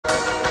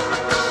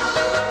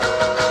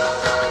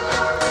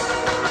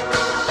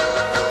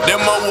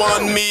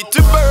want me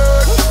to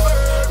burn,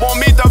 want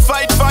me to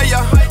fight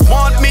fire,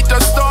 want me to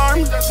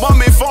storm, want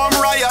me form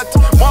riot,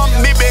 want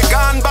me be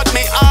gone but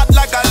me heart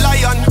like a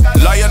lion,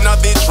 lion of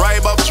the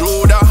tribe of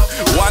Judah.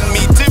 Want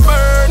me to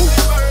burn,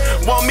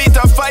 want me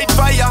to fight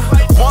fire,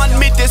 want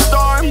me to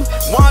storm,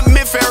 want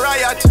me for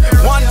riot,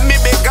 want me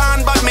be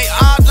gone but me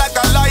heart like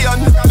a lion,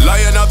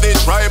 lion of the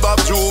tribe of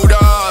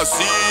Judah.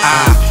 See?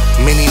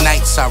 Many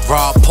nights I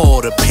robbed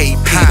Paul to pay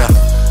Peter.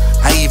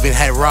 I even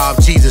had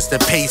robbed Jesus to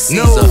pay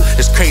Caesar.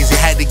 It's crazy,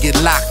 had to get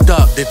locked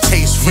up to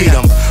taste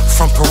freedom.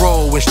 From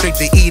parole, went straight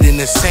to eating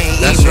the same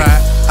evening.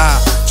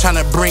 Trying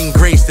to bring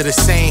grace to the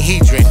same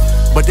hedron,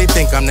 but they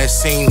think I'm that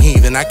same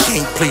heathen. I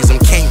can't please them,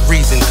 can't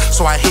reason,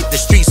 so I hit the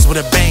streets with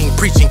a bang,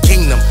 preaching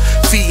kingdom,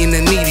 feeding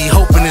the needy,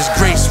 hoping His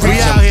grace reach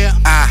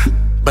them.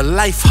 But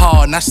life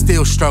hard and I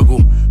still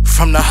struggle.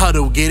 From the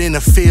huddle, get in the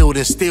field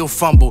and still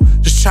fumble.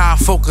 Just try and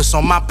focus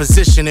on my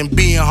position and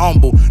being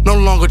humble. No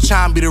longer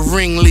trying to be the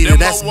ringleader,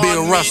 that's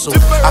Bill Russell.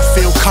 I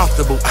feel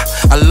comfortable,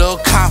 a little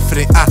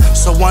confident,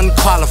 so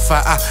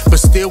unqualified, but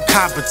still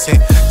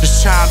competent.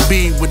 Just trying to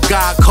be what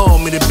God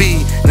called me to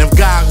be. And if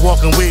God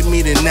walking with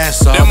me, then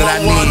that's all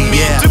that I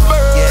need.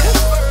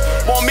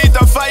 Want me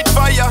to fight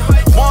fire,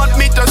 want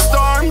me to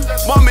storm,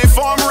 want me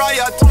form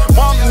riot,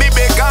 want me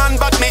be gone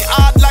but me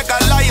heart like a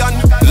lion,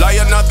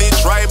 lion of the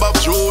tribe of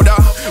Judah.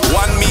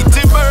 Want me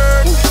to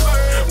burn,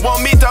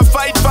 want me to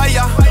fight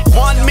fire,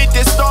 want me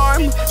to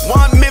storm,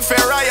 want me for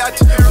riot,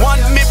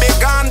 want me be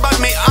gone but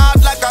me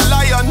heart like a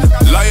lion,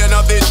 lion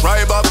of the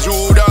tribe of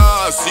Judah.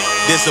 See?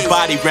 There's a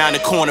body round the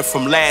corner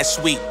from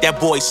last week, that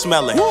boy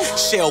smelling.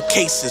 Shell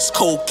cases,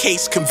 cold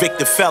case,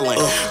 convicted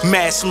felon.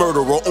 Mass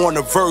murderer on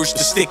the verge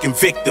to sticking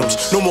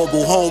victims. No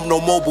mobile home,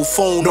 no mobile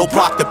phone, no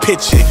block the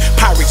pitching.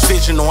 Pirate's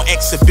vision on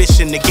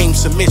exhibition, the game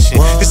submission.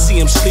 To see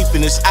him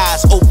sleeping, his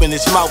eyes open,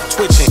 his mouth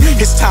twitching.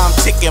 His time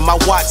ticking, my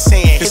watch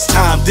saying his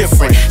time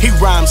different. He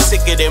rhymes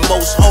sicker than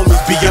most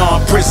homies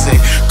beyond prison.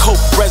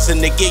 Coke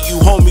resin to get you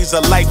homies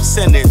a life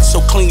sentence.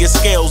 So clean your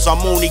scales,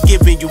 I'm only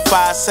giving you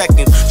 5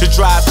 seconds to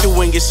drive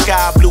through in your sky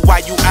blue while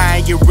you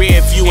eyeing your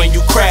rear view and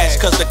you crash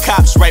cause the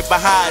cops right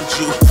behind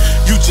you.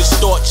 You just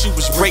thought you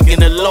was breaking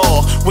the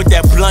law with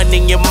that blunt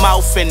in your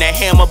mouth and that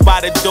hammer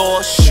by the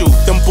door. Shoot,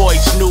 them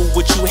boys knew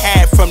what you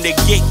had from the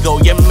get-go.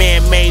 Your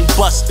man Main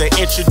Buster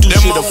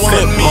introduced you to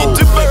flip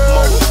mode.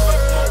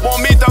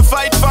 Want me to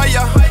fight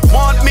fire,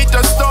 want me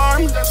to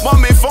storm,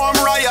 want me form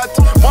riot,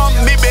 want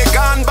me be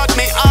gone but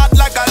me heart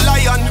like a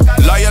lion,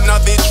 lion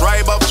of the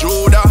tribe of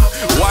Judah.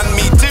 Want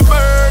me to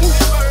burn,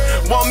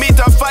 want me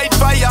to fight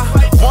fire,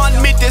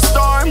 want me to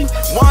storm,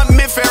 want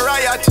me for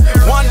riot,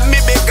 want me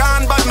be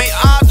gone but me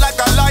heart like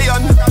a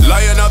lion,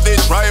 lion of the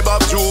tribe of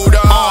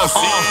Judah.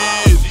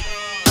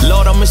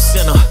 Lord, I'm a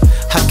sinner,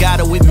 I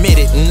gotta admit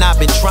it, and I've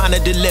been trying to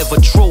deliver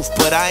truth,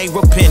 but I ain't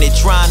repented,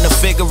 trying to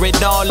figure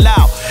it all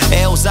out.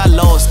 L's I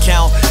lost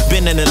count,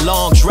 been in a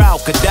long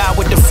drought, could die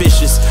with the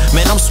fishes.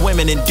 Man, I'm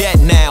swimming in debt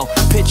now,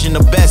 pitching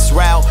the best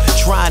route,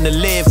 trying to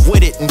live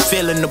with it and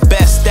feeling the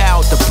best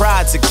out. The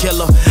pride's a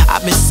killer,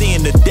 I've been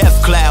seeing the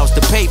death clouds,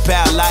 the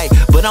PayPal light,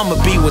 but I'ma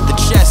be with the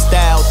chest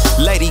out.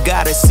 Lady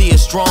gotta see a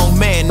strong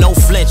man, no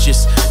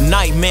flinches.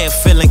 Nightmare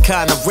feeling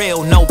kinda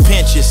real, no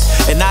pinches.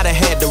 And I done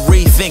had to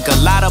rethink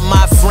a lot of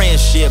my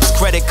friendships.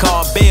 Credit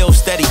card bills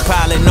steady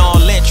piling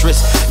all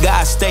interest.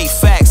 God state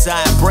facts,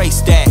 I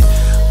embrace that.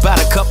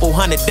 About a couple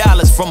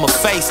 $100 from a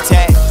face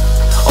tag,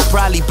 or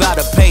probably about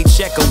a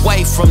paycheck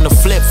away from the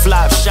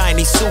flip-flop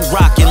shiny suit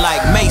rocking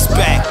like Mace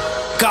back.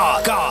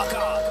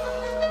 God.